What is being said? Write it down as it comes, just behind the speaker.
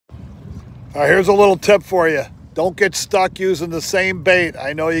All right, here's a little tip for you. Don't get stuck using the same bait.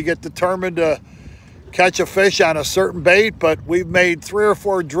 I know you get determined to catch a fish on a certain bait, but we've made 3 or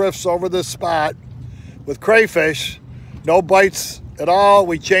 4 drifts over this spot with crayfish. No bites at all.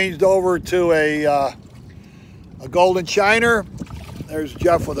 We changed over to a golden shiner. There's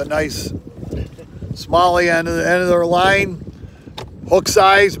Jeff with a nice smallie end of their line. Hook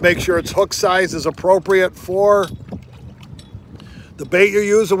size, make sure its hook size is appropriate for the bait you're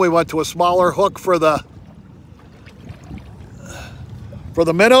using. We went to a smaller hook for the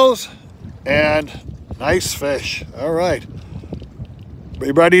minnows, and nice fish. All right,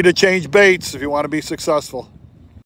 be ready to change baits if you want to be successful.